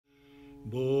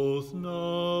both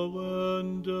now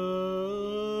and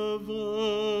ever,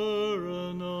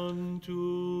 and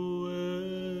unto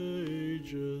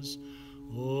ages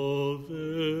of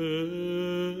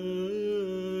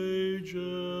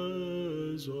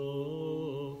ages.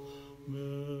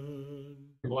 Amen.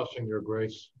 Blessing, your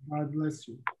grace. God bless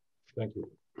you. Thank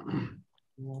you. You're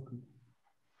welcome.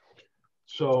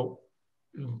 So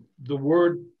the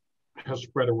word has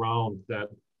spread around that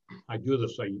I do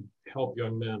this, I help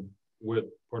young men with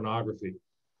pornography.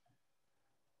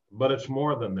 But it's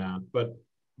more than that. But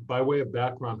by way of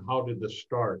background, how did this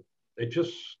start? It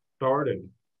just started,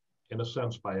 in a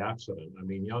sense, by accident. I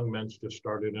mean, young men just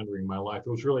started entering my life.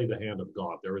 It was really the hand of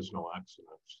God. There is no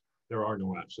accidents. There are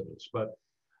no accidents. But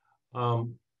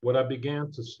what I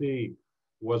began to see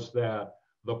was that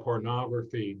the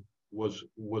pornography was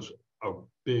a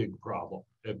big problem.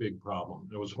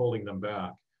 It was holding them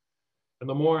back. And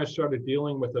the more I started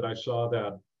dealing with it, I saw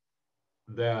that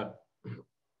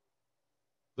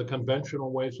the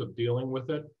conventional ways of dealing with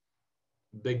it,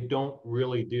 they don't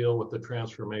really deal with the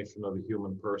transformation of the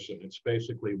human person. It's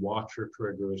basically watch your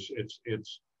triggers.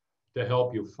 It's to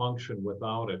help you function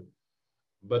without it.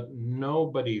 But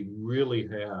nobody really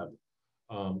had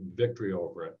victory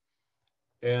over it.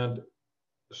 And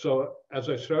so as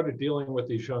I started dealing with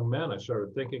these young men, I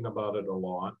started thinking about it a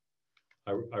lot.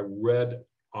 I read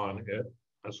on it.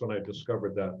 That's when I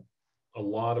discovered that a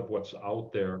lot of what's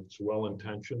out there, it's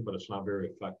well-intentioned, but it's not very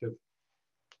effective.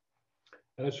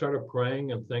 And I started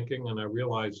praying and thinking, and I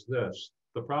realized this: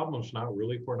 the problem is not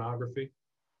really pornography.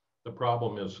 The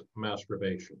problem is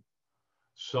masturbation,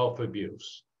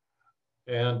 self-abuse.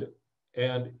 And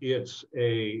it's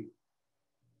a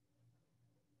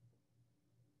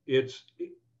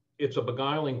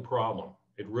beguiling problem.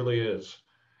 It really is.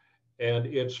 And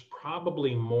it's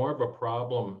probably more of a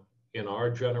problem in our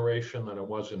generation than it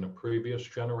was in the previous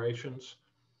generations.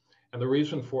 And the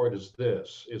reason for it is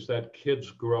this, is that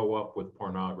kids grow up with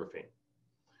pornography.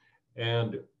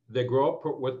 And they grow up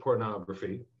with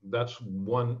pornography. That's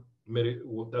one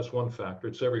factor.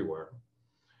 It's everywhere.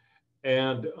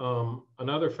 And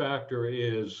another factor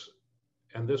is,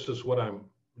 and this is what I'm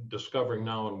discovering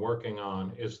now and working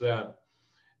on, is that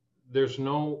there's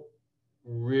no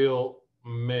real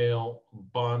male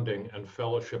bonding and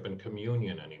fellowship and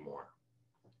communion anymore.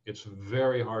 It's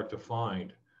very hard to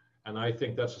find. And I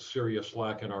think that's a serious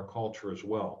lack in our culture as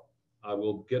well. I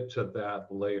will get to that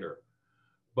later.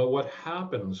 But what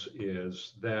happens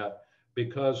is that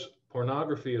because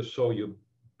pornography is so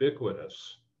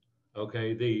ubiquitous,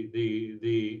 okay,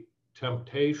 the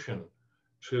temptation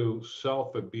to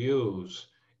self-abuse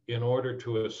in order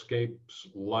to escape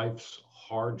life's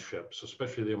hardships,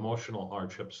 especially the emotional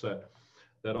hardships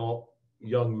that all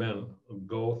young men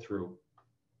go through,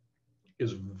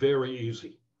 is very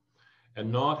easy.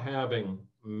 And not having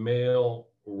male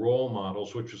role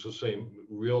models, which is to say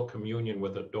real communion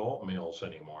with adult males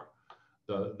anymore,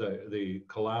 the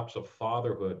collapse of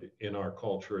fatherhood in our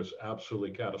culture is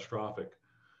absolutely catastrophic.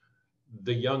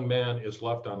 The young man is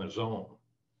left on his own.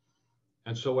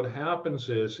 And so what happens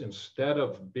is, instead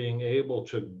of being able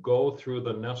to go through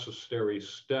the necessary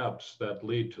steps that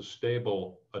lead to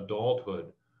stable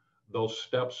adulthood, those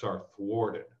steps are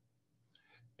thwarted.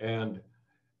 And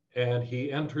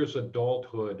he enters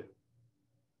adulthood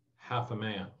half a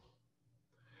man.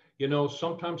 You know,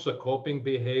 sometimes the coping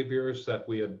behaviors that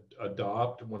we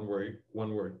adopt when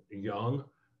we're young,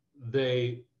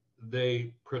 they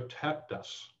protect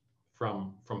us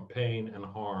from pain and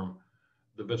harm,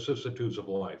 the vicissitudes of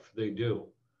life. They do.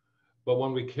 But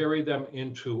when we carry them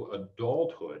into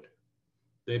adulthood,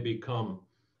 they become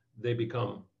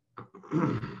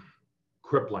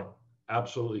crippling,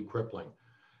 absolutely crippling.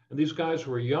 And these guys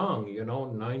were young, you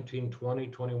know, 19, 20,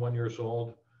 21 years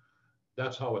old.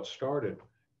 That's how it started.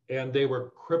 And they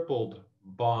were crippled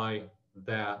by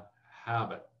that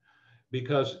habit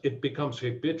because it becomes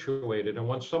habituated. And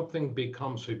when something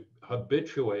becomes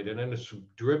habituated and it's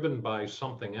driven by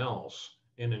something else,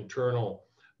 an internal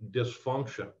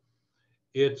dysfunction,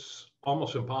 it's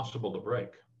almost impossible to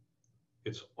break.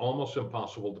 It's almost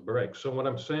impossible to break. So what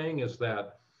I'm saying is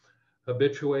that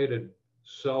habituated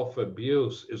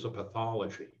self-abuse is a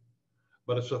pathology,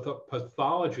 but it's a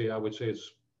pathology, I would say,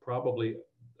 it's probably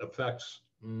affects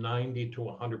 90 to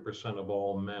 100% of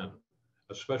all men,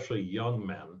 especially young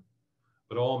men,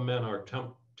 but all men are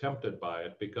tempted by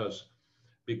it because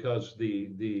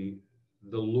the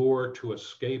lure to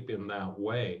escape in that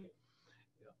way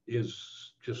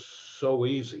is just so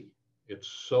easy. It's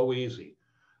so easy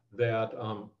that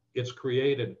it's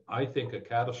created, I think, a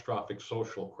catastrophic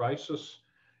social crisis,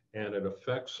 and it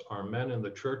affects our men in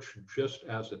the church just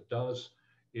as it does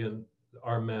in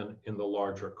are men in the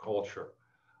larger culture.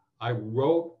 I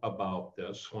wrote about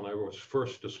this when I was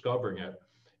first discovering it,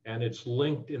 and it's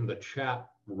linked in the chat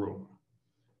room.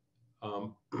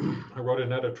 I wrote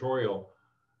an editorial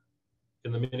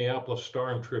in the Minneapolis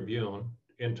Star and Tribune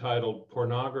entitled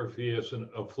 "Pornography is an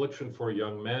Affliction for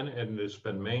Young Men, and it has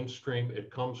been mainstream.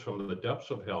 It comes from the depths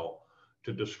of hell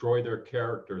to destroy their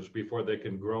characters before they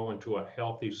can grow into a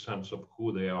healthy sense of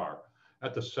who they are." I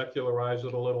had to secularize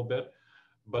it a little bit,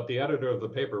 but the editor of the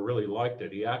paper really liked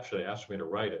it. He actually asked me to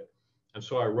write it. And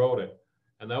so I wrote it.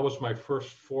 And that was my first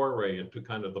foray into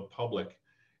kind of the public,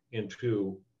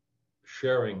 into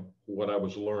sharing what I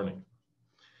was learning.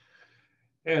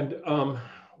 And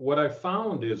what I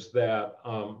found is that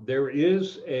there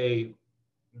is a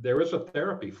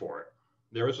therapy for it.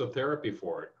 There is a therapy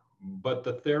for it, but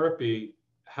the therapy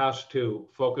has to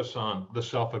focus on the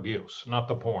self-abuse, not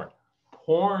the porn.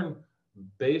 Porn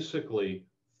basically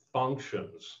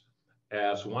functions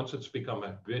as, once it's become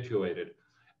habituated,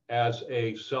 as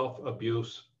a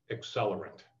self-abuse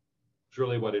accelerant. It's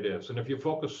really what it is. And if you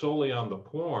focus solely on the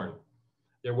porn,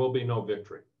 there will be no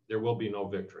victory. There will be no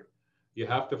victory. You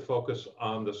have to focus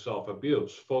on the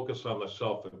self-abuse. Focus on the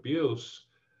self-abuse,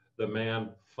 the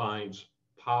man finds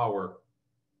power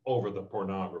over the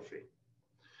pornography.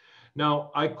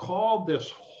 Now, I call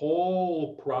this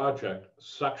whole project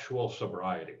sexual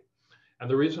sobriety. And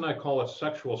the reason I call it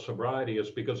sexual sobriety is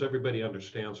because everybody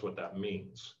understands what that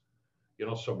means. You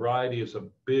know, sobriety is a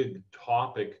big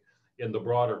topic in the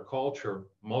broader culture,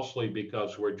 mostly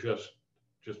because we're just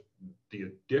the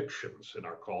addictions in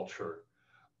our culture.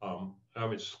 I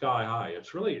mean, sky high.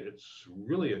 It's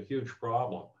really a huge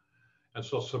problem. And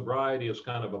so sobriety is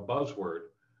kind of a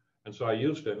buzzword. And so I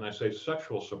used it and I say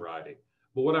sexual sobriety.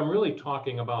 But what I'm really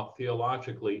talking about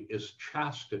theologically is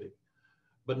chastity.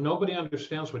 But nobody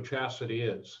understands what chastity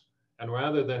is. And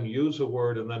rather than use a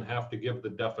word and then have to give the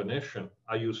definition,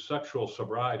 I use sexual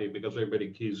sobriety because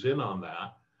everybody keys in on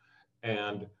that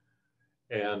and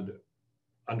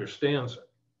understands it.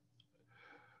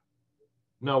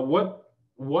 Now,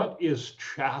 what is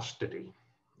chastity?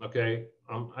 Okay,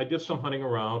 I did some hunting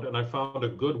around and I found a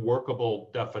good workable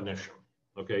definition.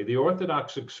 Okay, the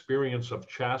Orthodox experience of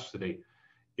chastity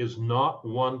is not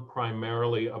one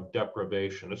primarily of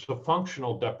deprivation. It's a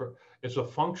functional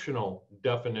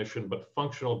definition, but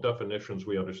functional definitions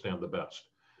we understand the best.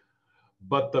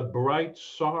 But the bright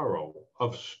sorrow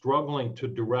of struggling to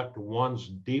direct one's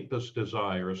deepest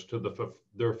desires to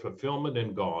their fulfillment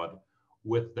in God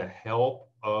with the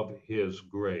help of his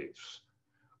grace.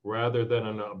 Rather than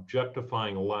an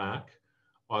objectifying lack,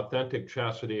 authentic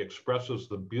chastity expresses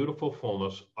the beautiful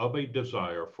fullness of a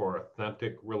desire for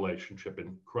authentic relationship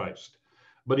in Christ.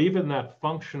 But even that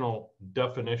functional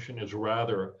definition is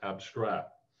rather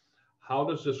abstract. How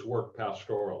does this work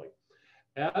pastorally?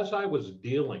 As I was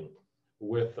dealing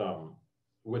with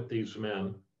these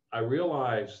men, I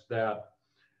realized that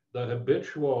the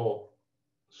habitual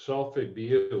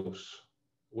self-abuse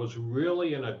was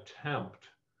really an attempt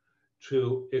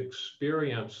to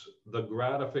experience the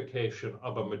gratification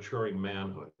of a maturing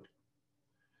manhood.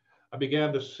 I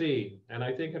began to see, and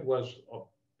I think it was,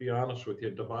 I'll be honest with you,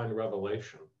 divine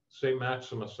revelation. St.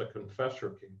 Maximus, the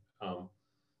confessor,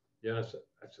 yes,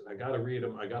 I said, I got to read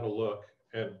him, I got to look.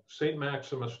 And St.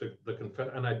 Maximus, the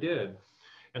confessor, and I did.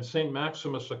 And St.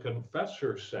 Maximus, the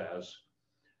confessor, says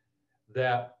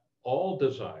that all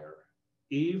desire,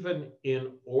 even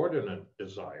inordinate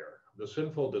desire, the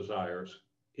sinful desires,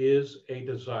 is a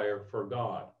desire for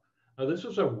God. Now, this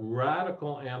is a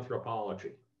radical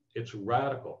anthropology. It's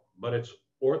radical, but it's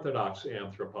Orthodox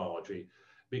anthropology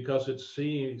because it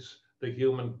sees the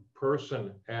human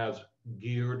person as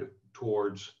geared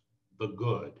towards the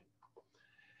good.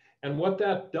 And what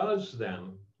that does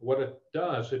then,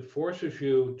 it forces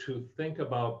you to think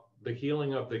about the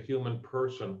healing of the human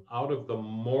person out of the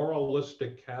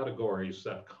moralistic categories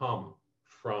that come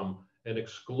from an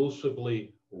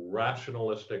exclusively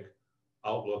rationalistic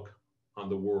outlook on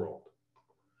the world,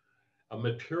 a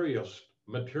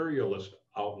materialist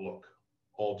outlook,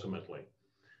 ultimately.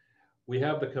 We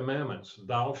have the commandments,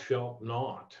 thou shalt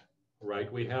not,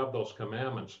 right? We have those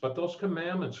commandments, but those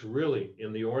commandments really,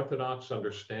 in the Orthodox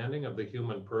understanding of the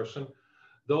human person,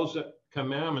 those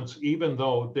commandments, even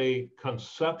though they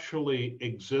conceptually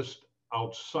exist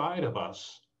outside of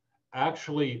us,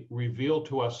 actually reveal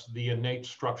to us the innate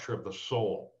structure of the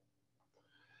soul.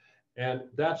 And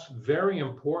that's very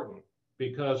important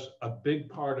because a big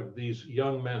part of these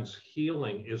young men's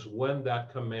healing is when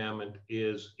that commandment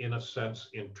is, in a sense,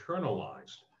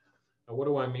 internalized. Now, what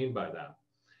do I mean by that?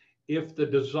 If the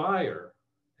desire,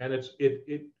 and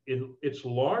it's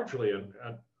largely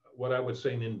what I would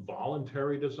say an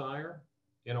involuntary desire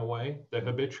in a way, the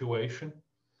habituation.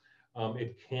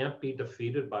 It can't be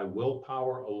defeated by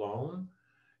willpower alone.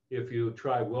 If you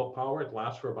try willpower, it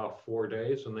lasts for about 4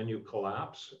 days and then you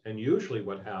collapse. And usually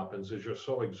what happens is you're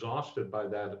so exhausted by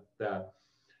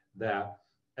that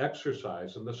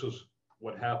exercise, and this is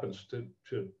what happens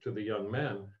to the young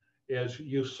men, is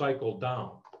you cycle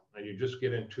down and you just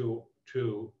get into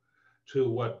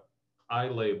what I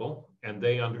label and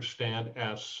they understand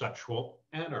as sexual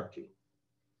anarchy,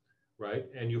 right?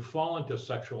 And you fall into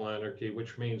sexual anarchy,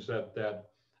 which means that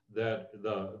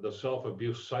the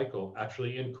self-abuse cycle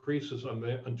actually increases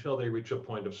until they reach a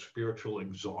point of spiritual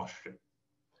exhaustion.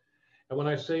 And when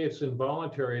I say it's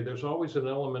involuntary, there's always an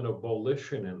element of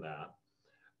volition in that,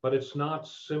 but it's not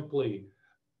simply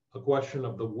a question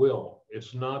of the will.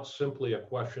 It's not simply a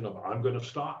question of I'm going to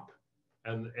stop,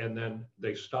 and then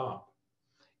they stop.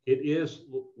 It is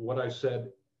what I said,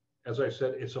 as I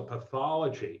said, it's a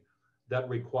pathology that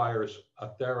requires a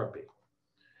therapy.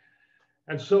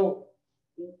 And so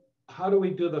how do we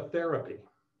do the therapy?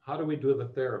 How do we do the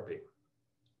therapy?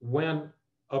 When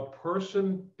a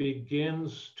person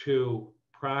begins to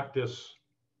practice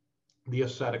the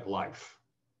ascetic life,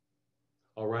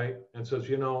 all right, and says,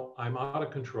 you know, I'm out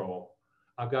of control.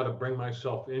 I've got to bring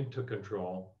myself into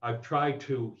control. I've tried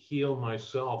to heal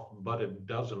myself, but it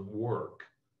doesn't work,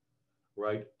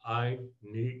 right? I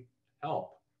need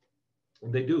help.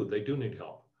 And they do need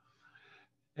help.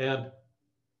 And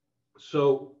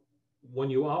so when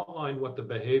you outline what the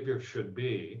behavior should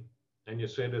be, and you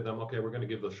say to them, okay, we're going to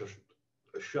give this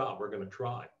a shot, we're going to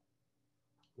try.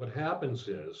 What happens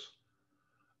is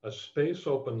a space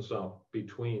opens up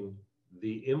between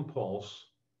the impulse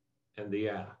and the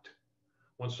act.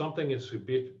 When something is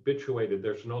habituated,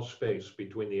 there's no space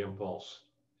between the impulse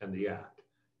and the act.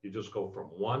 You just go from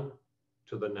one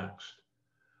to the next.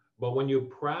 But when you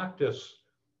practice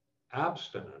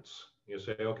abstinence, you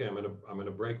say, okay, I'm going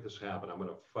to break this habit. I'm going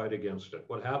to fight against it.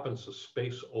 What happens? The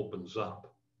space opens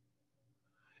up.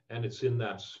 And it's in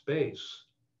that space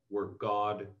where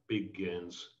God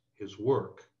begins his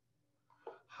work.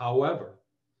 However,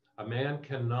 a man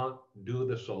cannot do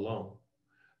this alone.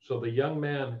 So the young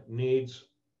man needs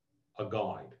a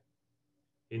guide.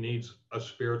 He needs a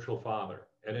spiritual father.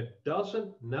 And it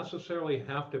doesn't necessarily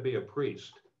have to be a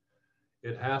priest.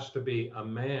 It has to be a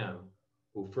man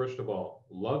who, first of all,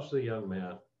 loves the young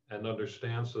man and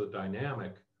understands the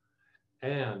dynamic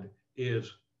and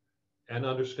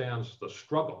understands the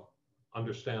struggle.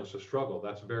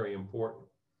 That's very important.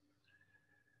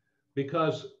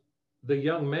 Because the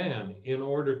young man, in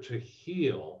order to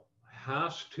heal,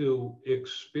 has to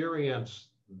experience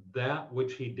that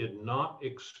which he did not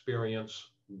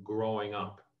experience growing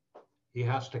up. He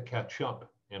has to catch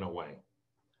up in a way.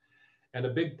 And a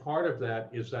big part of that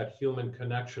is that human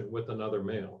connection with another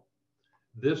male.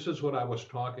 This is what I was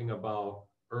talking about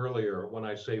earlier when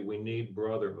I say we need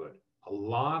brotherhood. A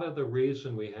lot of the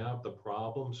reason we have the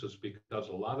problems is because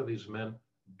a lot of these men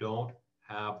don't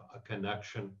have a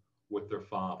connection with their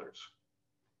fathers.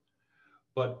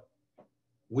 But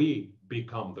we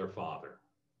become their father.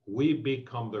 We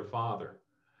become their father.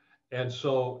 And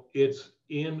so it's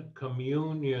in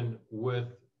communion with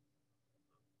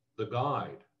the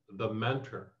guide, the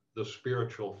mentor, the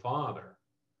spiritual father,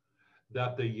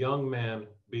 that the young man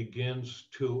begins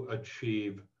to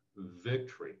achieve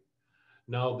victory.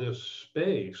 Now, this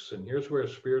space, and here's where a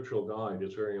spiritual guide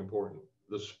is very important.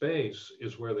 The space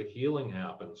is where the healing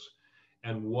happens,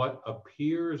 and what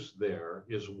appears there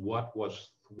is what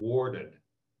was thwarted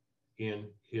in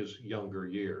his younger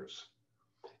years.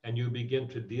 And you begin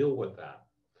to deal with that.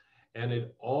 And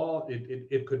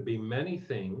it could be many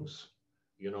things,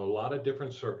 you know, a lot of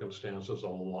different circumstances, a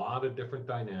lot of different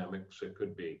dynamics. It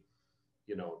could be,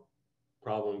 you know,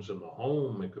 problems in the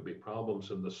home, it could be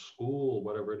problems in the school,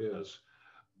 whatever it is.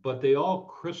 But they all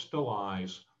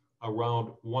crystallize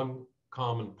around one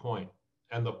common point.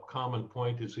 And the common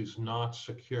point is he's not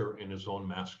secure in his own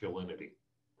masculinity.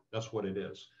 That's what it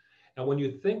is. And when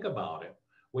you think about it,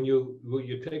 when you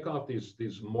take off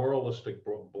these moralistic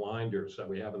blinders that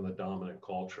we have in the dominant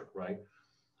culture, right?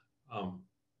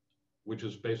 Which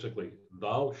is basically,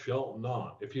 thou shalt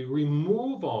not. If you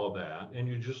remove all that and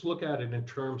you just look at it in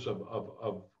terms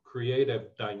of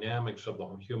creative dynamics of the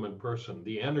human person,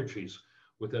 the energies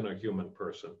within a human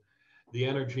person, the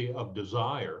energy of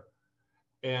desire,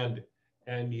 and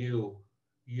you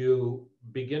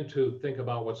begin to think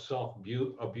about what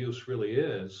self-abuse really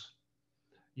is,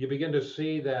 you begin to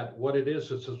see that what it is,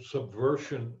 it's a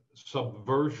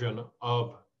subversion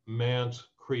of man's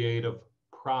creative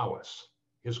prowess,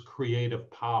 his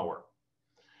creative power.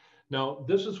 Now,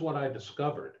 this is what I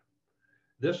discovered,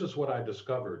 this is what I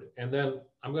discovered. And then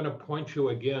I'm going to point you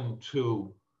again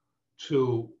to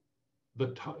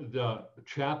the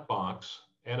chat box.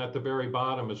 And at the very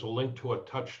bottom is a link to a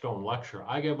Touchstone lecture.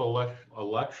 I gave a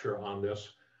lecture on this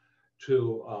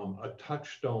to a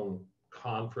Touchstone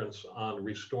conference on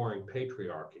restoring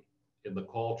patriarchy in the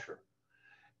culture.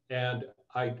 And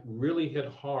I really hit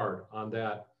hard on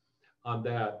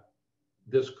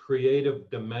this creative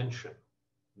dimension,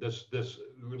 this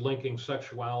linking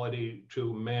sexuality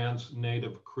to man's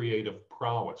native creative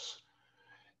prowess.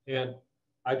 And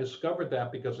I discovered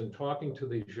that because in talking to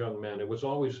these young men, it was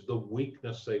always the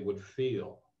weakness they would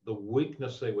feel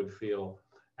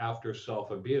after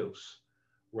self-abuse,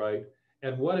 right?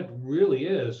 And what it really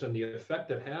is, and the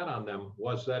effect it had on them,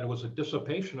 was that it was a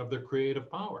dissipation of their creative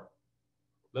power.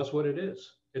 That's what it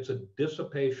is. It's a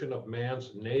dissipation of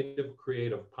man's native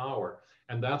creative power.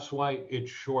 And that's why it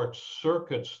short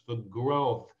circuits the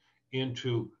growth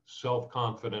into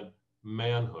self-confident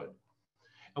manhood.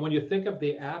 And when you think of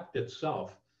the act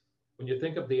itself,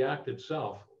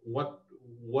 what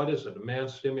is it? A man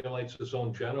stimulates his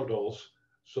own genitals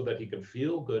so that he can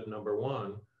feel good, number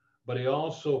one, but he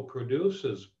also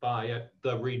produces by it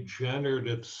the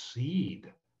regenerative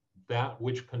seed, that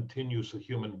which continues the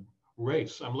human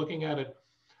race. I'm looking at it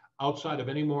outside of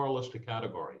any moralistic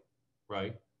category,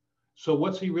 right? So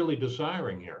what's he really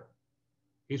desiring here?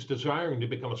 He's desiring to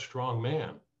become a strong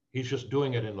man. He's just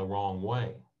doing it in the wrong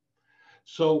way.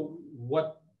 So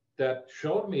what that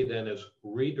showed me then is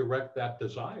redirect that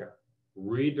desire.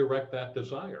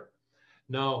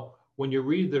 Now, when you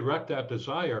redirect that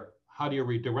desire, how do you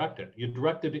redirect it? You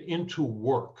direct it into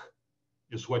work,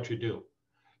 is what you do.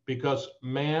 Because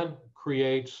man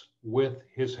creates with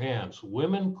his hands.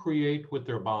 Women create with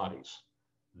their bodies.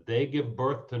 They give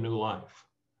birth to new life.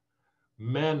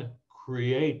 Men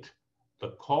create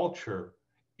the culture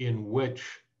in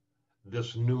which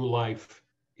this new life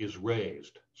is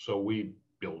raised. So we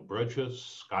build bridges,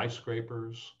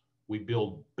 skyscrapers, we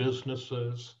build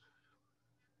businesses,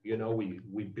 you know,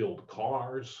 we build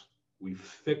cars, we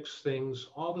fix things,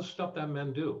 all the stuff that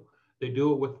men do. They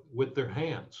do it with their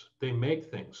hands. They make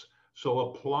things. So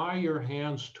apply your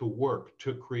hands to work,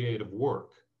 to creative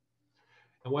work.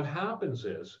 And what happens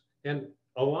is, and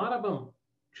a lot of them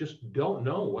just don't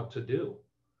know what to do.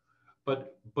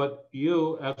 But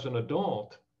you as an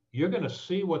adult, you're going to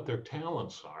see what their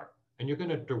talents are, and you're going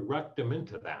to direct them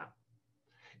into that.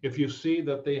 If you see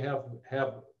that they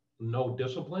have no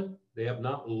discipline, they have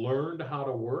not learned how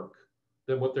to work,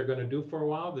 then what they're going to do for a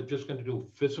while, they're just going to do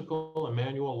physical and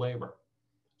manual labor.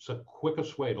 It's the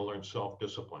quickest way to learn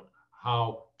self-discipline,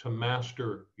 how to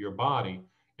master your body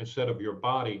instead of your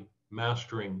body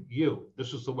mastering you.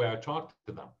 This is the way I talk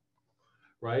to them,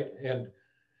 right? And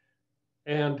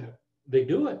they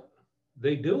do it.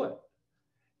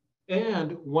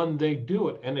 And when they do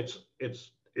it, and it's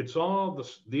all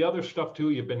the other stuff too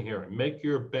you've been hearing. Make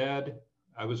your bed.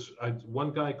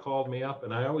 One guy called me up,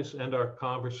 and I always end our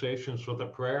conversations with a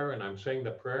prayer, and I'm saying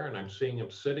the prayer, and I'm seeing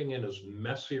him sitting in his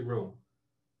messy room.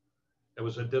 It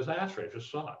was a disaster. I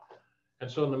just saw it. And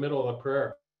so in the middle of the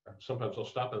prayer, sometimes I'll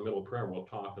stop in the middle of prayer and we'll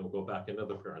talk and we'll go back into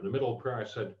the prayer. In the middle of prayer, I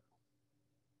said,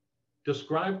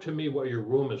 describe to me what your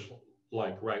room is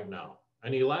like right now.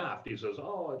 And he laughed. He says,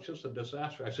 oh, it's just a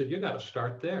disaster. I said, you got to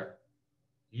start there.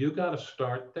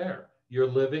 You're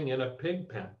living in a pig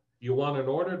pen. You want an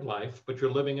ordered life, but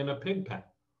you're living in a pig pen.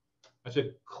 I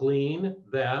said, clean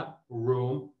that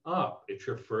room up. It's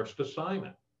your first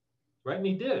assignment, right? And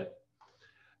he did.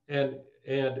 And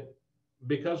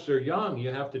because they're young, you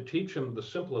have to teach them the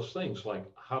simplest things, like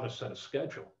how to set a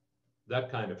schedule,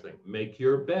 that kind of thing. Make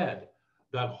your bed,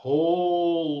 that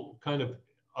whole kind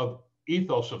of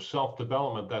ethos of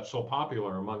self-development that's so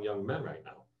popular among young men right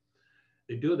now.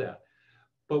 They do that.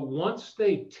 But once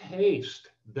they taste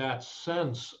that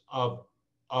sense of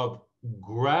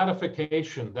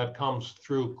gratification that comes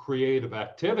through creative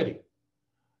activity,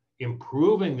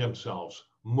 improving themselves,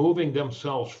 moving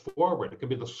themselves forward, it can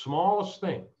be the smallest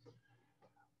thing.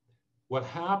 What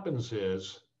happens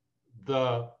is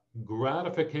the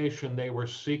gratification they were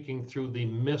seeking through the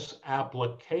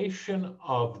misapplication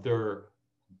of their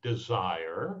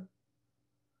desire,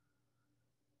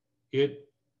 it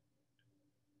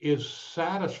is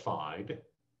satisfied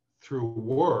through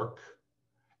work,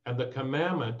 and the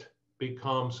commandment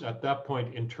becomes at that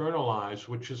point internalized,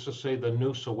 which is to say the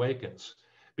nous awakens,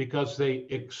 because they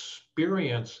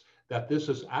experience that this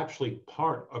is actually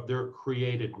part of their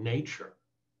created nature.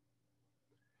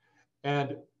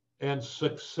 And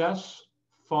success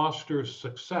fosters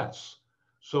success.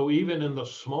 So even in the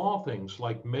small things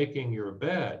like making your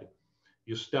bed,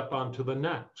 you step onto the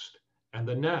next and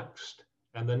the next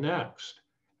and the next.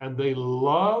 And they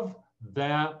love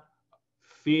that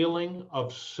feeling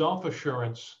of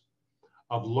self-assurance,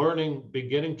 of learning,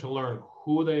 beginning to learn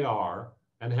who they are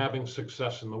and having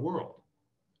success in the world.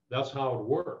 That's how it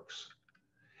works.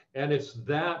 And it's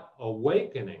that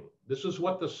awakening. This is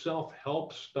what the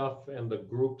self-help stuff and the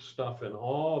group stuff and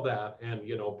all that, and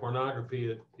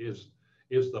pornography is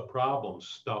the problem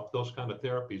stuff. Those kind of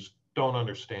therapies don't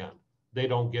understand. They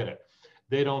don't get it.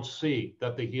 They don't see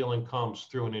that the healing comes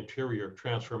through an interior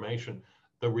transformation,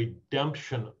 the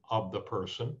redemption of the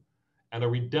person. And a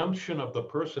redemption of the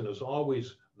person is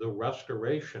always the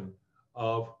restoration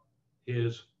of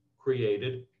his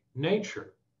created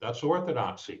nature. That's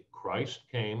orthodoxy. Christ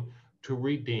came to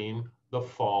redeem the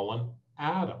fallen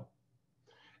Adam.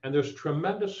 And there's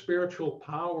tremendous spiritual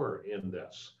power in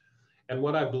this. And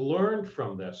what I've learned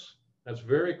from this, that's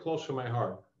very close to my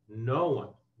heart, no one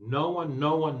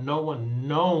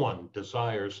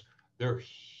desires their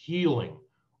healing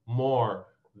more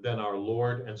than our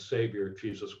Lord and Savior,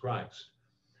 Jesus Christ.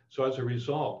 So as a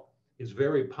result, it's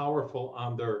very powerful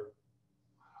on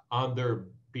their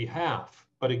behalf.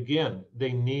 But again,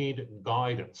 they need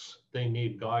guidance. They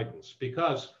need guidance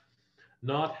because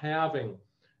not having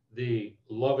the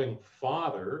loving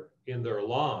Father in their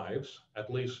lives,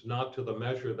 at least not to the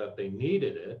measure that they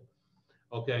needed it,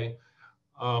 okay,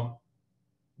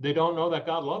 they don't know that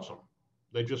God loves them.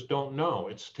 They just don't know.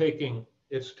 It's taking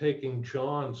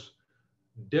John's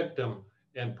dictum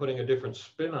and putting a different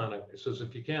spin on it. It says,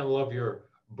 if you can't love your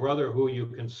brother who you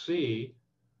can see,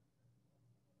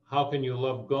 how can you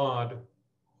love God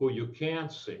who you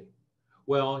can't see?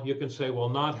 Well, you can say, well,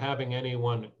 not having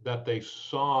anyone that they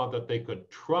saw that they could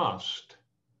trust,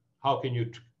 how can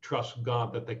you trust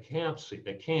God that they can't see?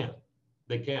 They can't.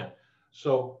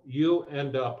 So you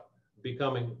end up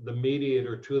becoming the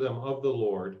mediator to them of the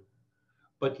Lord,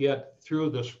 but yet through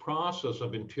this process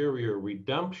of interior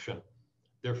redemption,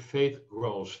 their faith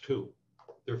grows too.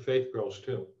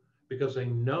 Because they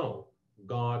know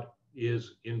God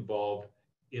is involved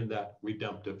in that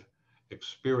redemptive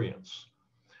experience.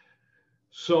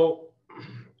 So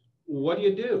what do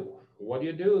you do? What do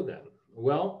you do then?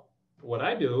 Well, what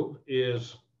I do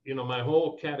is, my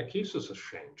whole catechesis has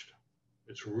changed.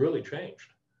 It's really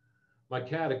changed. My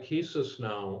catechesis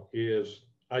now is,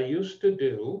 I used to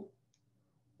do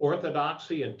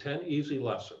orthodoxy in 10 easy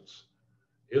lessons.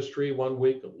 History one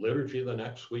week, liturgy the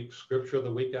next week, scripture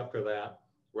the week after that,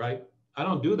 right? I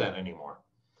don't do that anymore.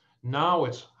 Now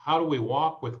it's, how do we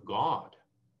walk with God?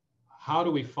 How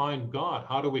do we find God?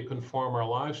 How do we conform our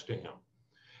lives to him?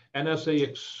 And as they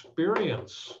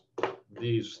experience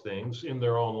these things in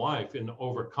their own life, in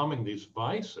overcoming these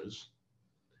vices,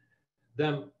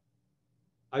 then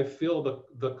I feel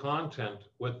the content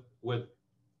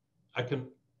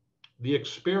the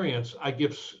experience, I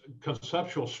give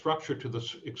conceptual structure to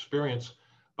this experience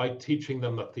by teaching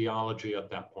them the theology at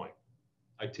that point.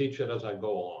 I teach it as I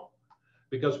go along.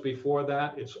 Because before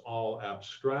that, it's all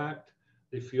abstract.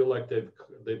 They feel like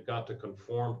they've got to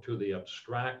conform to the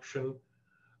abstraction,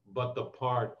 but the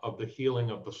part of the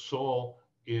healing of the soul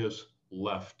is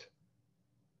left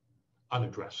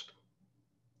unaddressed.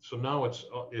 So now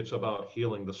it's about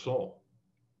healing the soul.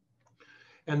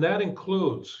 And that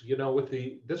includes,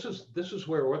 this is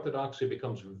where orthodoxy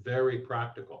becomes very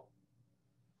practical.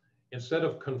 Instead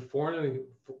of conforming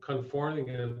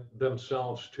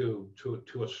themselves to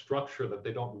a structure that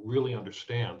they don't really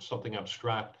understand, something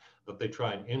abstract that they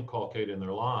try and inculcate in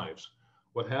their lives,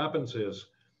 what happens is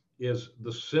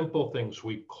the simple things,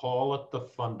 we call it the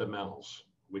fundamentals.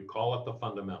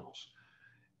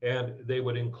 And they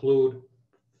would include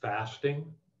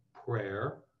fasting,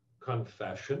 prayer,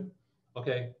 confession,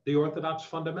 okay, the Orthodox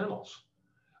fundamentals.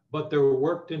 But they're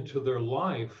worked into their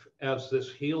life as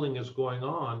this healing is going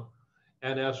on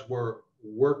and as we're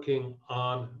working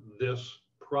on this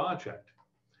project.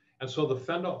 And so the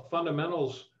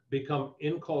fundamentals become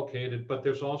inculcated, but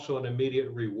there's also an immediate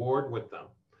reward with them.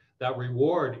 That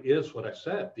reward is what I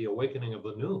said, the awakening of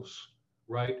the nous,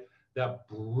 right? That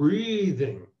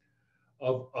breathing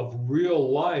of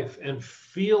real life and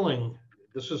feeling,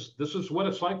 this is what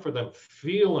it's like for them,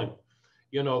 feeling,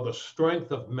 the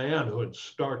strength of manhood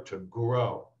start to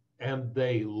grow, and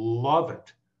they love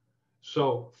it.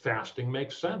 So fasting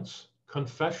makes sense.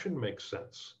 Confession makes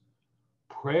sense.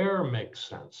 Prayer makes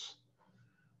sense.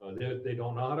 They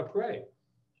don't know how to pray.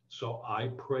 So I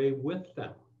pray with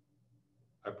them.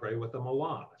 I pray with them a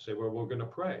lot. I say, well, we're going to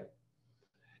pray.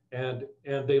 And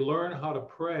they learn how to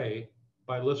pray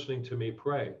by listening to me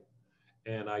pray.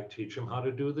 And I teach them how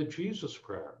to do the Jesus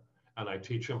prayer. And I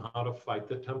teach them how to fight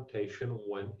the temptation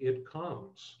when it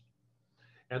comes.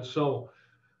 And so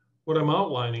what I'm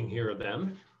outlining here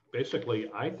then basically,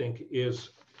 I think, is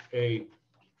a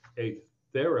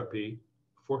therapy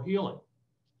for healing.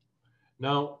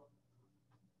 Now,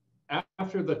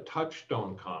 after the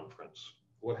Touchstone conference,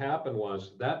 what happened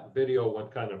was that video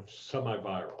went kind of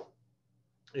semi-viral.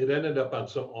 It ended up on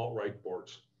some alt-right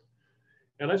boards.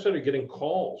 And I started getting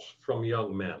calls from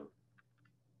young men.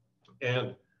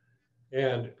 And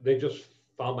they just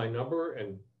found my number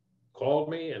and called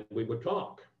me, and we would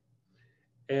talk.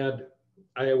 And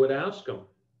I would ask them,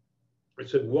 I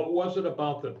said, what was it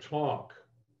about the talk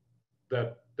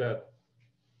that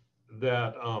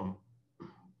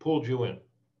pulled you in?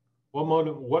 What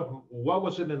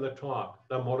was it in the talk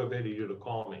that motivated you to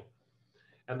call me?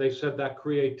 And they said that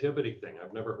creativity thing.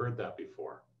 I've never heard that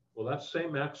before. Well, that's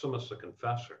St. Maximus the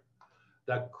Confessor.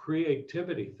 That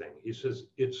creativity thing. He says,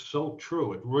 it's so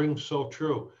true. It rings so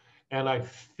true. And I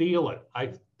feel it.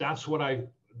 That's why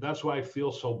I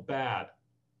feel so bad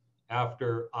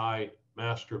after I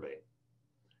masturbate.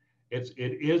 It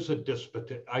is a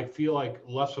disposition. I feel like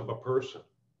less of a person,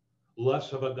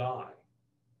 less of a guy.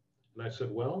 And I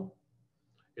said, well,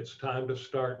 it's time to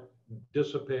start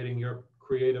dissipating your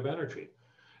creative energy.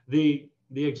 The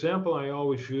example I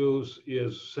always use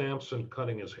is Samson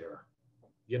cutting his hair.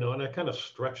 You know, and I kind of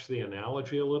stretch the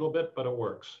analogy a little bit, but it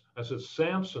works. I said,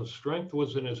 Samson's strength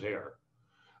was in his hair,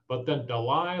 but then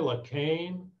Delilah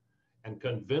came and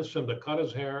convinced him to cut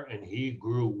his hair, and he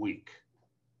grew weak.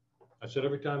 I said,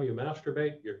 every time you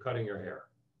masturbate, you're cutting your hair.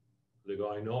 They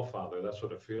go, I know, Father, that's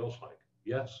what it feels like.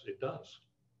 Yes, it does.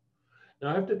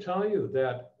 Now, I have to tell you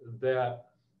that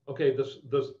okay, this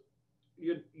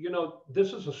you know,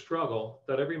 this is a struggle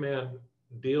that every man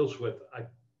deals with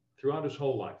throughout his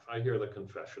whole life. I hear the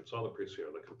confessions, all the priests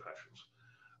hear the confessions.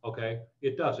 Okay,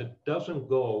 it doesn't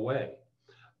go away.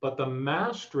 But the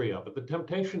mastery of it, the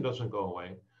temptation doesn't go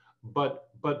away. But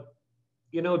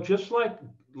you know, just like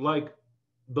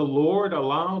the Lord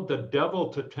allowed the devil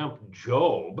to tempt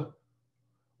Job,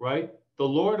 right? The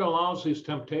Lord allows these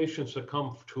temptations to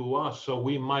come to us so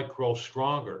we might grow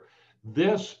stronger.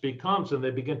 This becomes, and they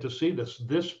begin to see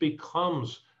this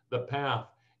becomes the path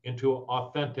into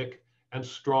authentic and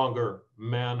stronger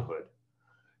manhood.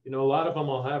 You know, a lot of them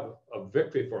will have a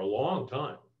victory for a long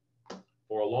time.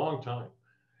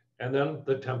 And then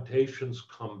the temptations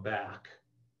come back.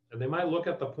 And they might look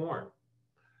at the porn.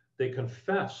 They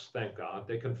confess, thank God,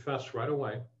 they confess right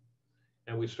away.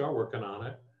 And we start working on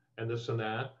it and this and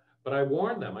that. But I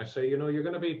warn them, I say, you know, you're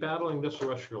going to be battling this the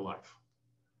rest of your life.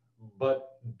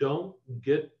 But don't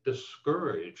get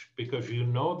discouraged because you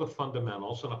know the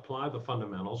fundamentals and apply the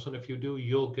fundamentals. And if you do,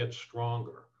 you'll get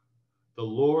stronger. The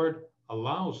Lord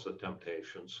allows the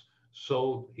temptations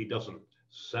so he doesn't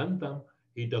send them.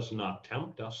 He does not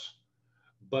tempt us.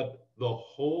 But our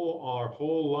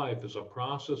whole life is a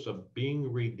process of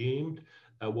being redeemed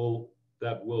that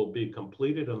will be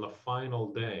completed in the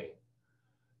final day.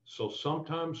 So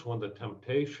sometimes when the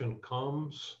temptation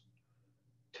comes,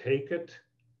 take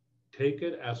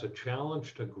it as a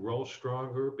challenge to grow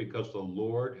stronger because the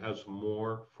Lord has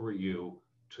more for you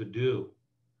to do.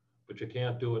 But you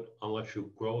can't do it unless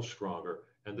you grow stronger.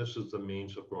 And this is the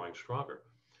means of growing stronger.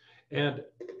 And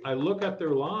I look at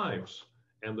their lives,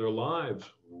 and their lives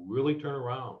really turn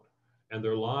around, and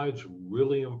their lives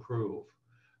really improve.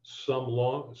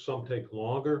 Some take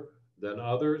longer than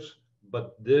others,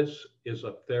 but this is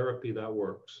a therapy that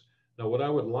works. Now, what I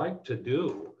would like to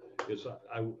do is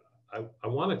I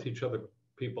want to teach other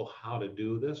people how to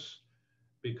do this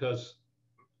because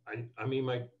I mean,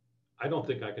 I don't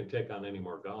think I can take on any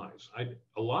more guys.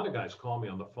 A lot of guys call me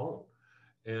on the phone,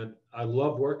 and I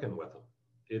love working with them.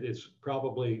 It is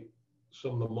probably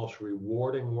some of the most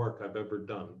rewarding work I've ever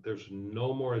done. There's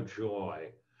no more joy.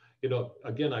 You know,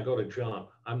 again, I go to John.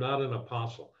 I'm not an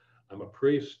apostle. I'm a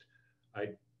priest.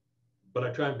 But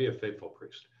I try and be a faithful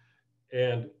priest.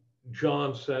 And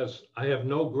John says, I have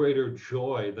no greater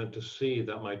joy than to see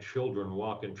that my children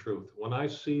walk in truth. When I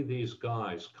see these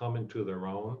guys come into their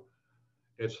own,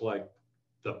 it's like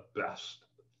the best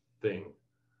thing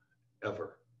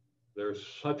ever. There's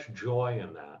such joy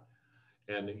in that.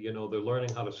 And, you know, they're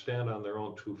learning how to stand on their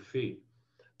own 2 feet.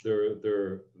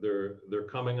 They're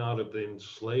coming out of the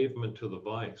enslavement to the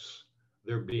vice.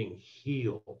 They're being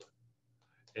healed.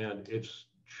 And it's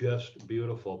just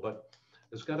beautiful. But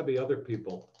there's got to be other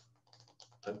people.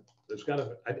 I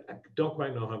don't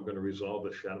quite know how I'm going to resolve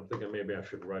this yet. I'm thinking maybe I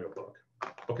should write a book.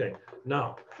 Okay,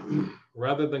 now,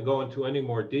 rather than go into any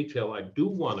more detail, I do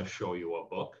want to show you a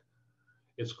book.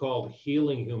 It's called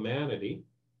Healing Humanity.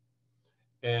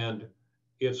 And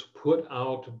it's put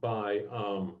out by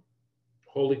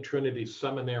Holy Trinity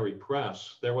Seminary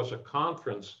Press. There was a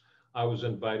conference I was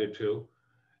invited to,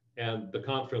 And the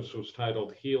conference was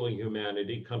titled Healing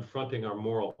Humanity, Confronting Our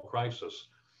Moral Crisis.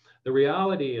 The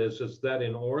reality is that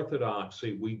in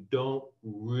Orthodoxy, we don't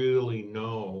really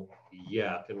know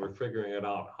yet, and we're figuring it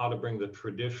out, how to bring the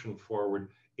tradition forward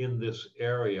in this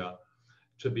area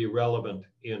to be relevant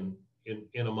in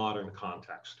a modern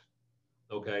context.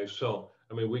 Okay, so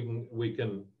I mean, we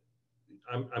can.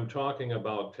 I'm talking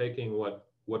about taking what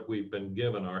we've been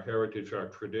given, our heritage, our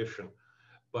tradition,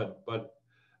 but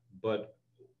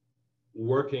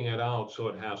working it out so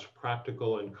it has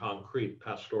practical and concrete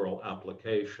pastoral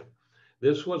application.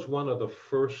 This was one of the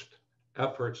first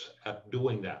efforts at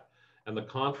doing that. And the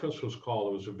conference was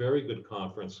called, it was a very good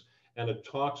conference, and it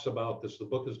talks about this. The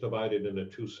book is divided into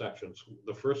two sections.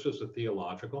 The first is the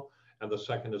theological, and the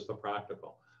second is the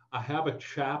practical. I have a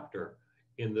chapter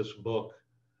in this book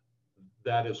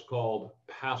that is called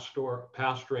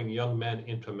Pastoring Young Men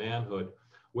into Manhood,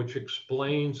 which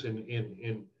explains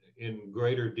in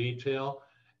greater detail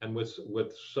and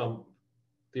with some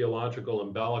theological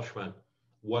embellishment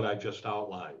what I just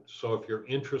outlined. So if you're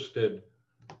interested,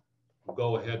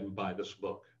 go ahead and buy this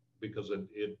book, because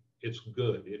it's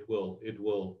good. It will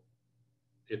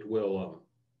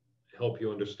help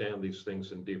you understand these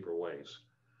things in deeper ways.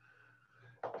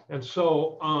 And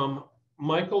so,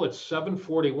 Michael, it's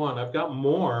 7:41. I've got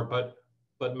more,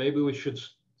 but maybe we should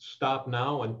stop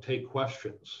now and take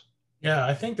questions. Yeah,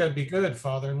 I think that'd be good,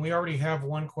 Father. And we already have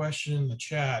one question in the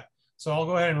chat. So I'll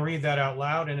go ahead and read that out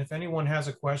loud. And if anyone has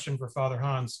a question for Father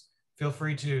Hans, feel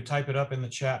free to type it up in the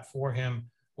chat for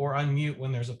him or unmute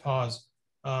when there's a pause.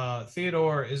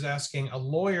 Theodore is asking, a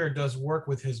lawyer does work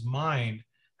with his mind.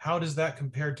 How does that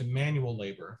compare to manual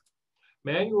labor?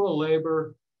 Manual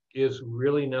labor is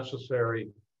really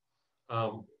necessary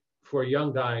for a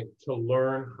young guy to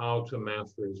learn how to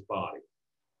master his body.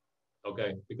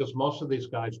 Okay, because most of these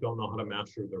guys don't know how to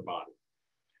master their body.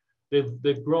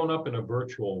 They've grown up in a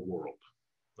virtual world.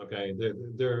 Okay,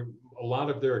 they're a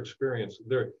lot of their experience,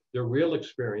 their real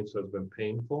experience has been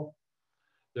painful.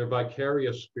 Their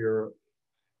vicarious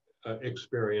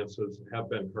experiences have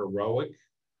been heroic.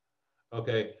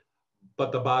 Okay,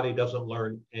 but the body doesn't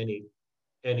learn any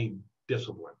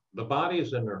discipline. The body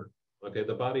is inert. Okay,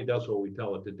 the body does what we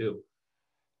tell it to do,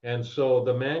 and so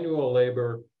the manual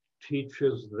labor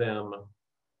teaches them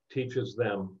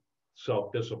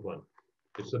self-discipline.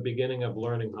 It's the beginning of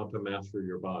learning how to master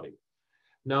your body.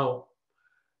 Now,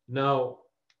 the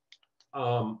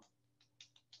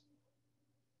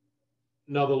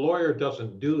lawyer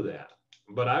doesn't do that,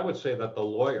 but I would say that the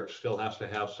lawyer still has to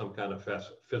have some kind of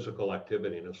physical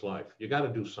activity in his life. You got to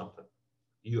do something.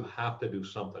 You have to do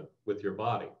something with your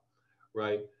body,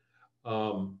 right?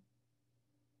 And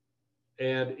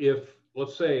if,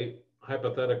 let's say,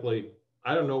 hypothetically,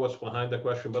 I don't know what's behind the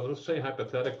question, but let's say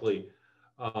hypothetically,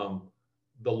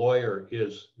 the lawyer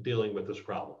is dealing with this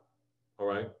problem, all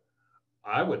right?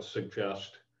 I would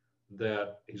suggest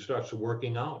that he starts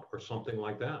working out or something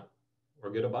like that,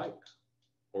 or get a bike,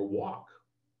 or walk,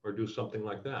 or do something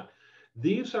like that.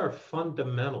 These are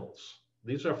fundamentals.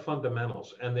 These are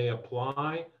fundamentals, and they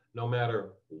apply no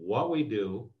matter what we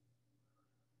do,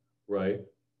 right?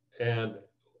 And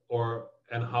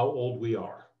how old we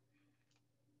are.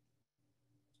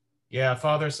 Yeah,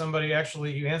 Father,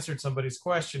 you answered somebody's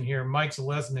question here. Mike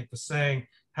Zalesnik was saying,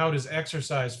 how does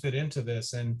exercise fit into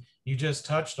this? And you just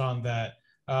touched on that.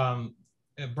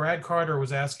 Brad Carter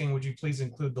was asking, would you please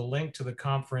include the link to the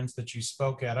conference that you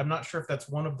spoke at? I'm not sure if that's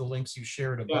one of the links you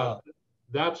shared above. Yeah,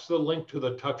 that's the link to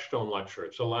the Touchstone lecture.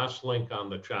 It's the last link on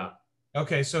the chat.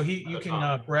 Okay, so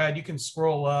Brad, you can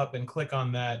scroll up and click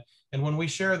on that. And when we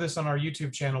share this on our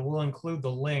YouTube channel, we'll include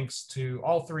the links to,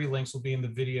 all three links will be in the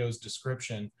video's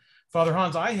description. Father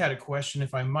Hans, I had a question,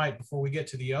 if I might, before we get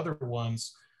to the other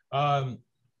ones. I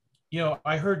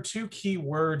heard two key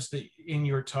words in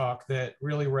your talk that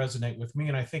really resonate with me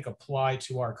and I think apply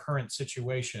to our current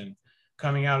situation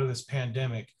coming out of this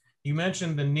pandemic. You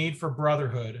mentioned the need for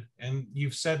brotherhood, and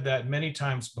you've said that many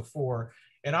times before.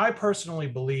 And I personally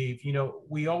believe,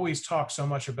 we always talk so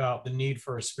much about the need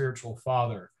for a spiritual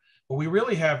father, but we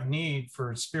really have need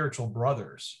for spiritual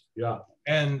brothers. Yeah.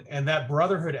 And that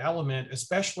brotherhood element,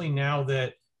 especially now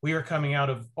that we are coming out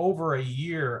of over a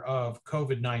year of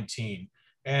COVID-19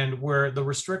 and where the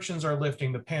restrictions are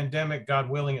lifting, the pandemic, God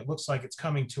willing, it looks like it's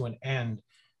coming to an end.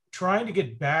 Trying to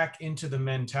get back into the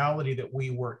mentality that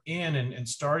we were in and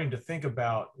starting to think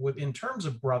about in terms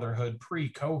of brotherhood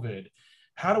pre-COVID,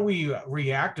 how do we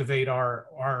reactivate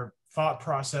our thought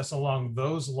process along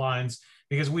those lines?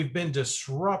 Because we've been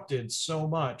disrupted so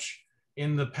much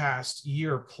in the past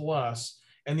year plus.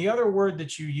 And the other word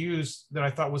that you used that I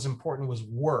thought was important was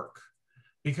work.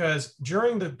 Because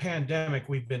during the pandemic,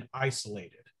 we've been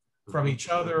isolated. from each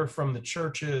other, from the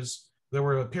churches. There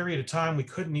were a period of time we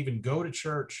couldn't even go to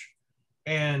church.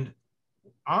 And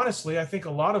honestly, I think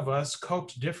a lot of us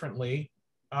coped differently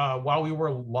while we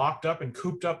were locked up and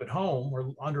cooped up at home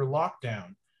or under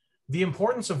lockdown. The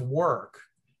importance of work,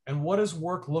 and what does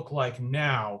work look like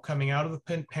now coming out of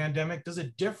the pandemic? Does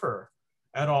it differ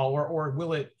at all, or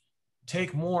will it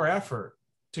take more effort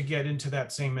to get into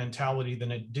that same mentality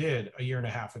than it did a year and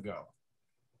a half ago?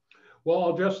 Well,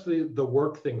 I'll address the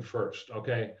work thing first,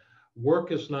 okay?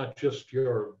 Work is not just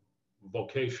your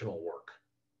vocational work.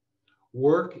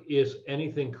 Work is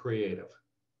anything creative,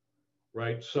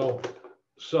 right? So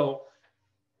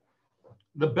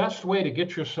the best way to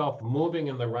get yourself moving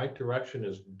in the right direction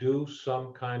is do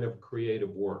some kind of creative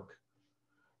work.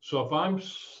 So if I'm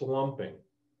slumping,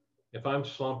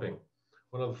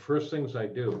 one of the first things I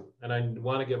do, and I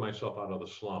want to get myself out of the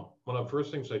slump, one of the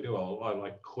first things I do, I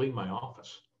like clean my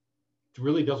office. It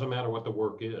really doesn't matter what the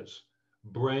work is.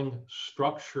 Bring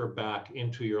structure back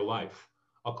into your life.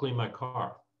 I'll clean my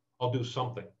car. I'll do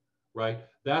something, right?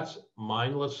 That's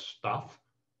mindless stuff,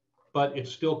 but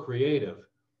it's still creative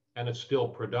and it's still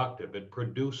productive. It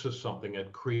produces something.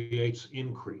 It creates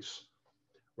increase,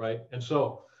 right? And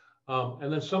so,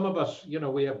 and then some of us,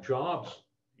 we have jobs,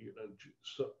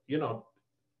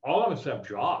 all of us have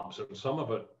jobs, and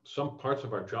some parts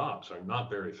of our jobs are not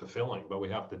very fulfilling, but we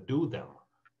have to do them,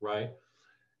 right?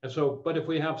 And so, but if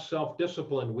we have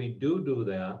self-discipline, we do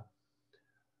that.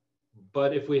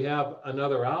 But if we have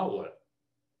another outlet,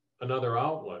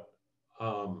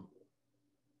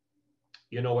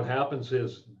 what happens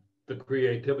is the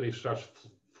creativity starts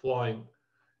flowing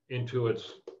into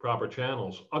its proper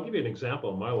channels. I'll give you an example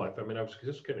of my life. I mean, I was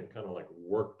just getting kind of like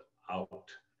worked out.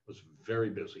 I was very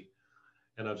busy,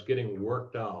 and I was getting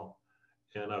worked out,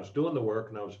 and I was doing the work,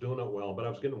 and I was doing it well, but I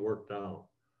was getting worked out.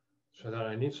 So I thought,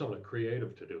 I need something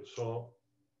creative to do. So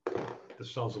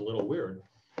this sounds a little weird,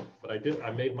 but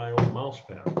I made my own mouse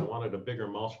pad. I wanted a bigger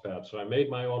mouse pad. So I made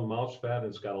my own mouse pad, and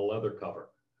it's got a leather cover,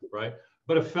 right?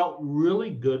 But it felt really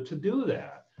good to do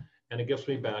that. And it gets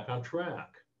me back on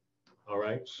track. All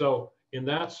right. So in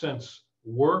that sense,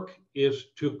 work is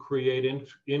to create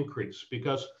increase,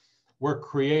 because we're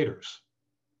creators.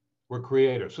 We're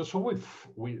creators. So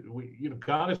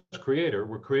God is creator.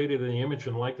 We're created in the image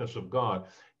and likeness of God.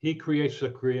 He creates the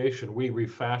creation. We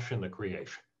refashion the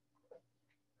creation.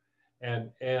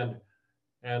 And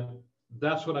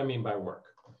that's what I mean by work.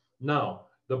 Now,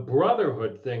 the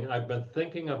brotherhood thing I've been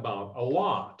thinking about a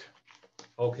lot.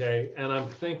 Okay, and I'm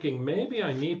thinking maybe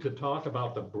I need to talk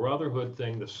about the brotherhood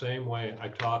thing the same way I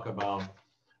talk about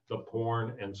the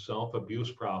porn and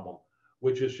self-abuse problem,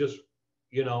 which is just,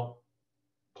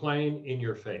 plain in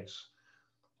your face.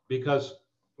 Because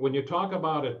when you talk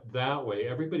about it that way,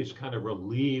 everybody's kind of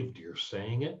relieved you're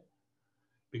saying it,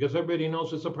 because everybody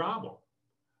knows it's a problem.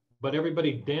 But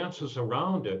everybody dances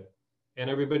around it, and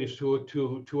everybody's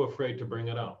too afraid to bring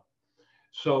it up.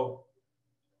 So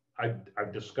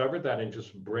I've discovered that in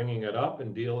just bringing it up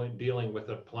and dealing with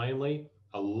it plainly,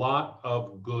 a lot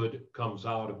of good comes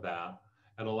out of that,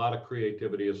 and a lot of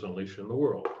creativity is unleashed in the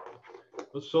world.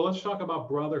 So let's talk about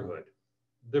brotherhood.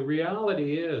 The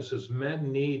reality is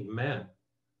men need men.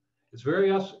 It's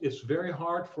very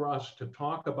hard for us to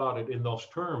talk about it in those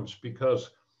terms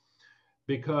because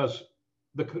the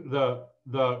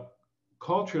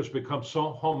culture has become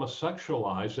so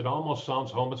homosexualized, it almost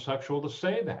sounds homosexual to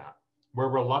say that. We're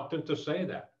reluctant to say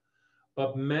that.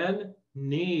 But men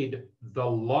need the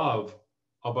love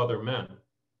of other men.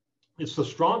 It's the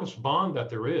strongest bond that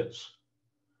there is.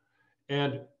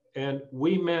 And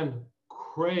we men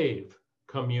crave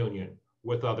communion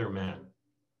with other men.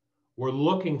 We're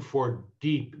looking for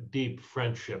deep, deep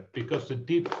friendship, because the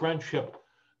deep friendship,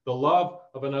 the love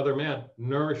of another man,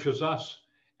 nourishes us,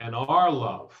 and our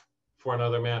love for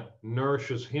another man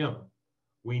nourishes him.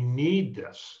 We need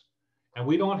this, and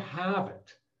we don't have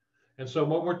it. And so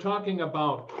when we're talking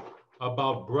about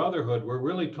brotherhood, we're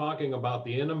really talking about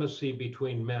the intimacy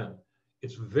between men.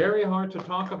 It's very hard to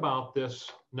talk about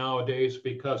this nowadays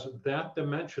because that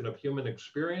dimension of human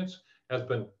experience has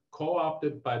been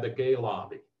co-opted by the gay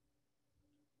lobby.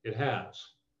 It has.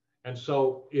 And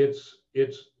so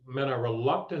men are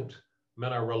reluctant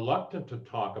to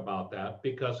talk about that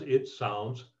because it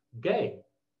sounds gay.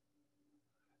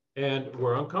 And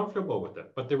we're uncomfortable with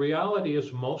it. But the reality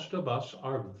is most of us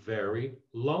are very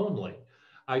lonely.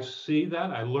 I see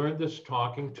that. I learned this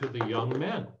talking to the young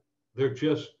men. They're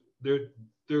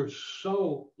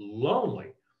so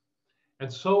lonely.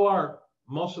 And so are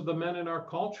most of the men in our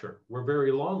culture. We're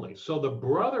very lonely. So the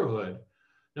brotherhood,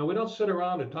 now we don't sit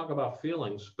around and talk about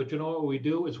feelings, but you know what we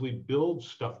do is we build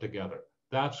stuff together.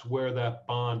 That's where that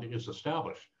bond is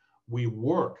established. we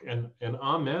work, and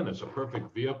Amen is a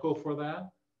perfect vehicle for that.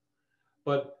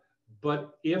 But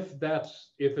if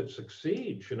it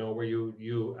succeeds, you know, where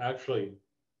you actually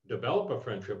develop a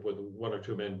friendship with one or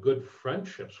two men, good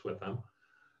friendships with them,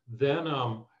 then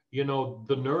you know,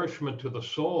 the nourishment to the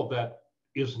soul that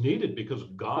is needed because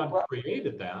God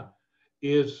created that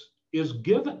is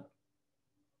given.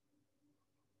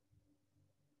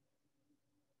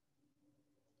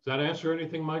 Does that answer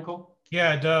anything, Michael?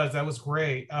 Yeah, it does. That was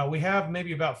great. We have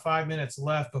maybe about 5 minutes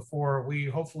left before we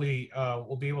hopefully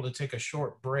will be able to take a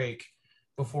short break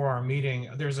before our meeting.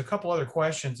 There's a couple other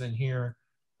questions in here.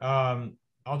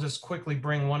 I'll just quickly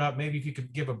bring one up. Maybe if you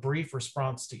could give a brief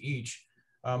response to each.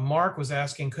 Mark was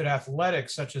asking, could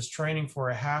athletics such as training for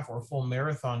a half or full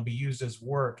marathon be used as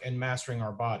work in mastering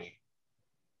our body?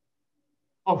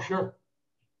 Oh, sure.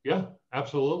 Yeah,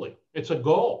 absolutely. It's a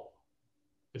goal.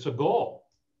 It's a goal.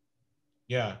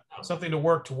 Yeah, something to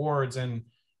work towards. And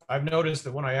I've noticed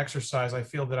that when I exercise, I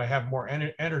feel that I have more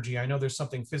energy. I know there's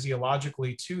something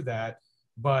physiologically to that,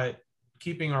 but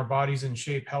keeping our bodies in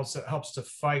shape helps to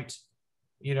fight,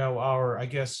 you know, our, I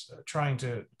guess, trying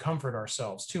to comfort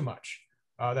ourselves too much.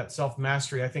 That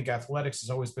self-mastery, I think athletics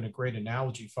has always been a great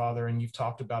analogy, Father, and you've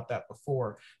talked about that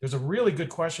before. There's a really good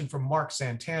question from Mark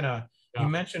Santana. Yeah. You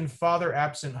mentioned father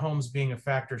absent homes being a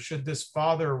factor. Should this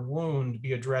father wound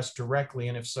be addressed directly,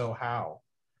 and if so, how?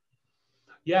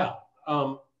 Yeah,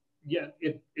 yeah,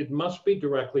 it must be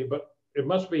directly, but it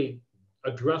must be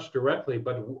addressed directly,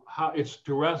 but how it's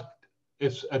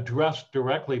addressed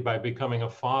directly by becoming a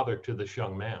father to this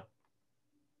young man.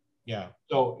 Yeah.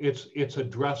 So it's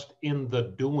addressed in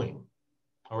the doing.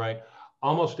 All right.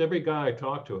 Almost every guy I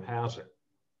talk to has it.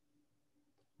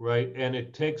 Right. And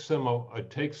it takes them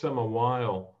a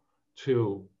while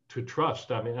to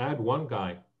trust. I mean, I had one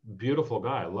guy, beautiful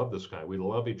guy. I love this guy. We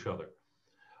love each other.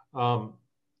 But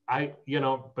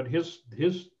his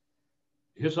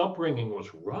upbringing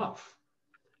was rough.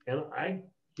 And I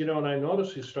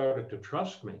noticed he started to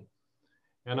trust me.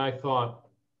 And I thought,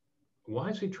 why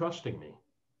is he trusting me?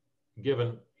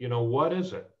 Given, what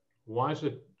is it? Why is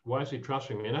he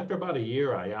trusting me? And after about a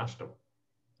year, I asked him.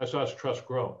 I saw his trust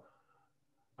grow.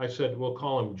 I said, we'll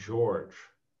call him George.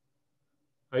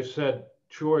 I said,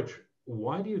 George,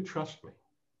 why do you trust me?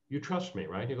 You trust me,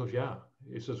 right? He goes, yeah.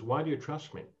 He says, why do you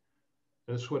trust me?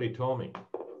 And this is what he told me.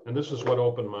 And this is what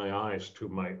opened my eyes to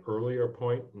my earlier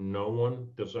point. No one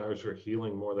desires your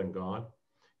healing more than God.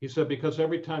 He said, because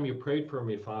every time you prayed for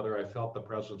me, Father, I felt the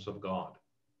presence of God.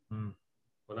 Mm.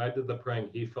 When I did the praying,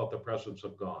 he felt the presence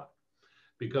of God.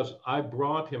 Because I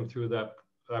brought him through that.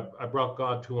 I brought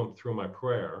God to him through my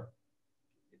prayer.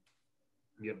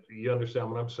 You understand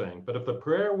what I'm saying? But if the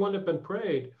prayer wouldn't have been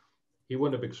prayed, he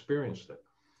wouldn't have experienced it.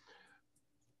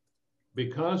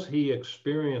 Because he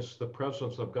experienced the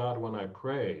presence of God when I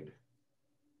prayed,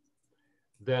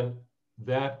 then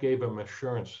that gave him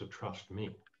assurance to trust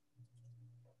me.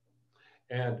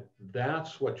 And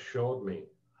that's what showed me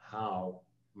how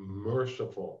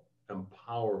merciful and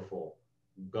powerful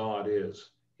God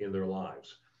is in their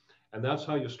lives. And that's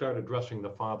how you start addressing the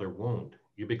father wound.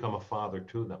 You become a father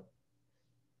to them.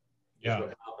 Yeah. That's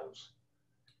what happens.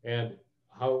 And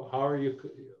how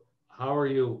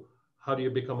do you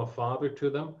become a father to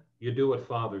them? You do what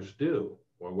fathers do,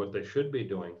 or what they should be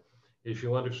doing, is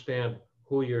you understand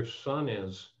who your son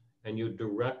is and you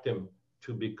direct him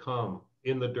to become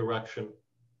in the direction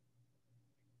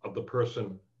of the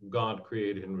person God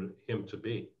created him to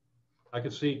be. I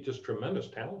could see just tremendous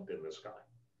talent in this guy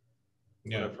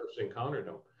when I first encountered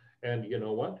him. And you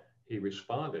know what? He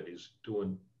responded. He's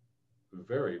doing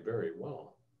very, very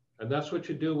well. And that's what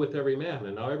you do with every man.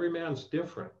 And now every man's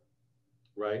different,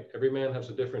 right? Every man has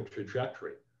a different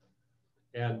trajectory.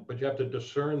 But you have to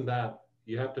discern that.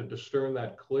 You have to discern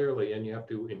that clearly, and you have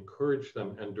to encourage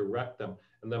them and direct them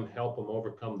and then help them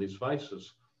overcome these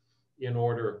vices in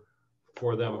order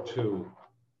for them to,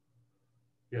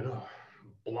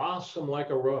 blossom like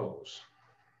a rose.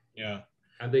 Yeah.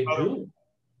 And they do.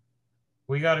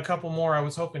 We got a couple more. I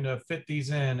was hoping to fit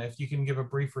these in. If you can give a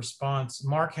brief response.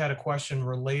 Mark had a question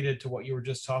related to what you were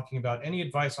just talking about. Any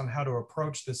advice on how to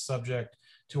approach this subject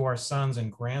to our sons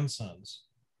and grandsons?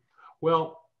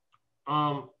 Well,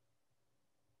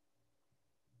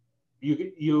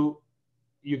 you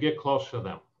get close to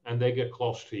them and they get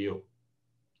close to you.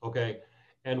 Okay.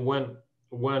 And when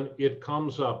it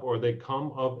comes up or they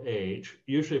come of age,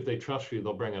 usually if they trust you,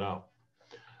 they'll bring it up.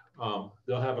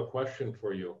 They'll have a question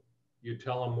for you. You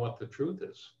tell them what the truth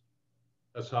is.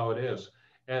 That's how it is.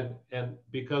 And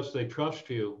because they trust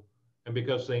you and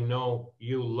because they know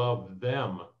you love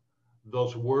them,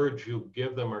 those words you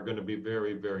give them are going to be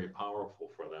very, very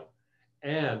powerful for them.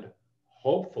 And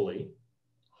hopefully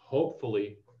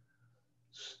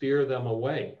steer them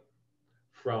away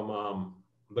from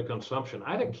the consumption.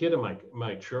 I had a kid in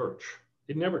my church.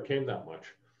 He never came that much.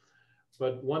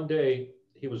 But one day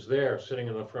he was there sitting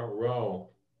in the front row,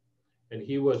 and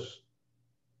he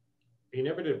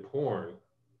never did porn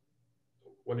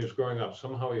when he was growing up.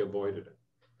 Somehow he avoided it.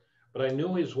 But I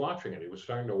knew he was watching it. He was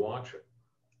starting to watch it.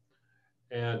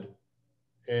 And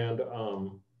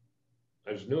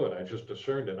I just knew it. I just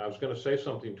discerned it. I was going to say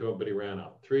something to him, but he ran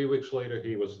out. 3 weeks later,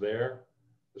 he was there.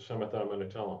 This time I thought I'm going to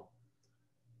tell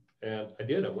him. And I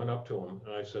did. I went up to him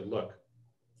and I said, look,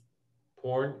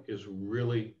 porn is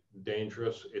really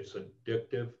dangerous. It's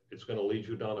addictive. It's going to lead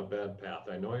you down a bad path.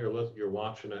 I know you're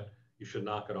watching it. You should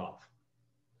knock it off.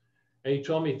 And he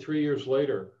told me 3 years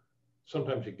later,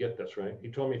 sometimes you get this, right?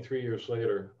 He told me 3 years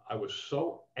later, I was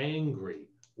so angry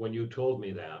when you told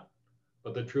me that.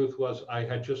 But the truth was, I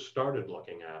had just started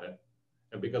looking at it.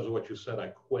 And because of what you said, I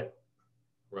quit,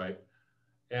 right?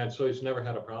 And so he's never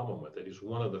had a problem with it. He's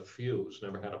one of the few who's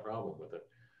never had a problem with it.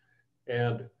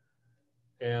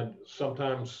 And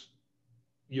sometimes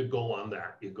you go on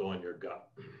that, you go on your gut.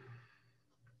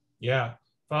 Yeah.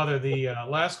 Father, the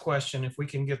last question, if we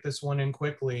can get this one in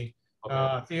quickly.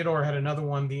 Okay. Theodore had another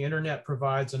one. The internet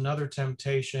provides another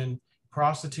temptation.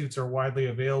 Prostitutes are widely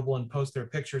available and post their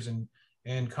pictures and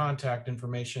contact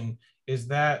information. Is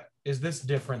this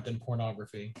different than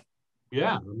pornography?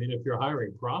 Yeah. I mean, if you're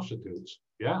hiring prostitutes,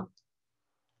 yeah,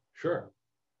 sure.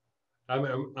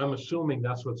 I'm assuming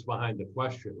that's what's behind the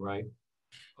question, right?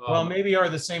 Well, maybe are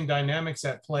the same dynamics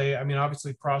at play. I mean,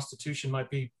 obviously prostitution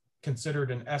might be considered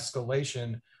an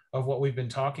escalation of what we've been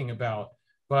talking about.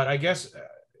 But I guess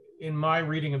in my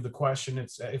reading of the question,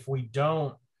 it's if we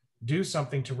don't do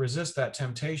something to resist that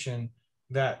temptation,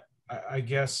 that I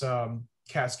guess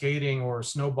cascading or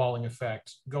snowballing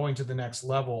effect, going to the next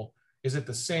level, is it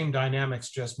the same dynamics,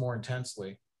 just more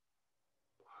intensely?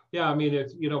 Yeah, I mean,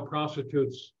 it's,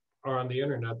 prostitutes are on the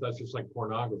internet. That's just like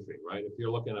pornography, right? If you're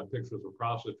looking at pictures of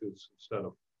prostitutes instead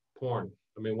of porn,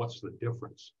 I mean, what's the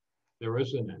difference? There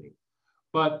isn't any.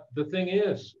 But the thing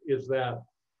is that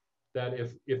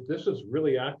if this is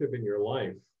really active in your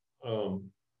life,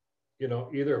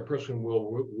 either a person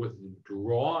will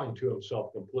withdraw into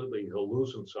himself completely, he'll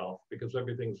lose himself because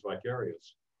everything's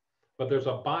vicarious. But there's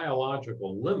a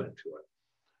biological limit to it,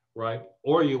 right?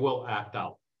 Or you will act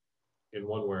out in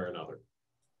one way or another.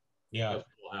 Yeah. That's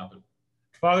what will happen.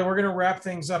 Father, we're going to wrap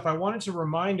things up. I wanted to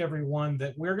remind everyone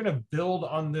that we're going to build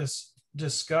on this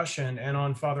discussion and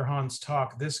on Father Han's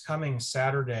talk this coming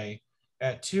Saturday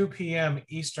at 2 p.m.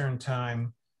 Eastern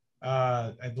time.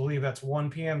 I believe that's 1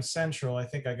 p.m. Central. I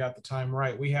think I got the time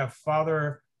right. We have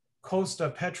Father Costa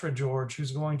Petra George,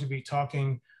 who's going to be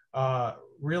talking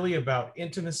really about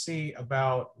intimacy,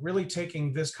 about really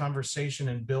taking this conversation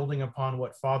and building upon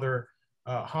what Father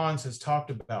Hans has talked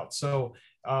about. So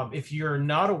if you're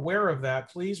not aware of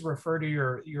that, please refer to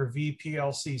your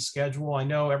VPLC schedule. I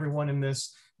know everyone in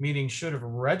this meeting should have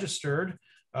registered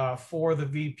for the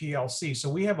VPLC. So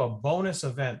we have a bonus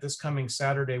event this coming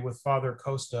Saturday with Father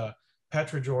Costa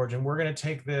Petra George, and we're going to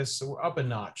take this up a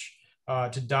notch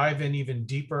to dive in even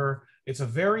deeper. It's a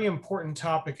very important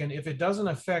topic, and if it doesn't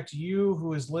affect you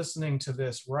who is listening to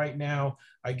this right now,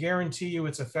 I guarantee you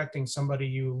it's affecting somebody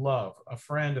you love, a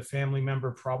friend, a family member,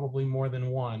 probably more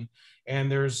than one.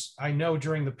 And I know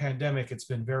during the pandemic, it's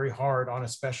been very hard on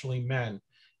especially men.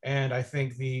 And I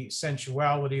think the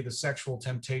sensuality, the sexual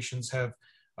temptations have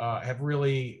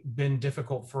really been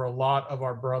difficult for a lot of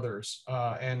our brothers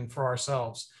and for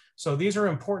ourselves. So these are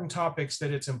important topics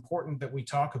that it's important that we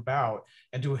talk about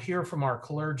and to hear from our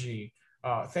clergy.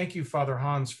 Thank you, Father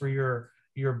Hans, for your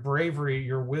bravery,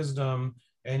 your wisdom,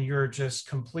 and your just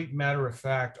complete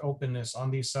matter-of-fact openness on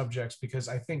these subjects, because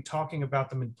I think talking about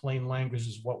them in plain language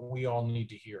is what we all need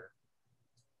to hear.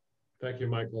 Thank you,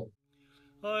 Michael.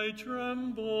 I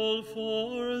tremble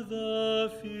for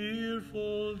the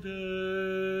fearful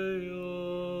day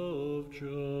of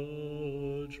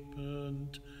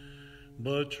judgment,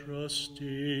 but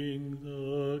trusting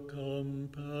the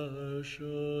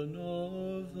compassion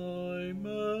of thy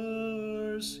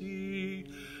mercy,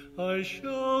 I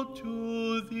shout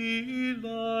to thee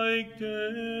like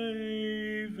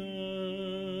David,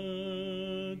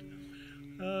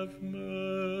 have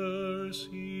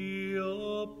mercy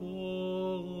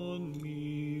upon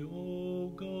me, O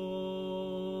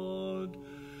God,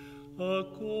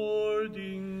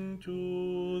 according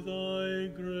to thy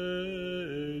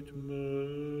great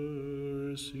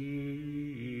mercy.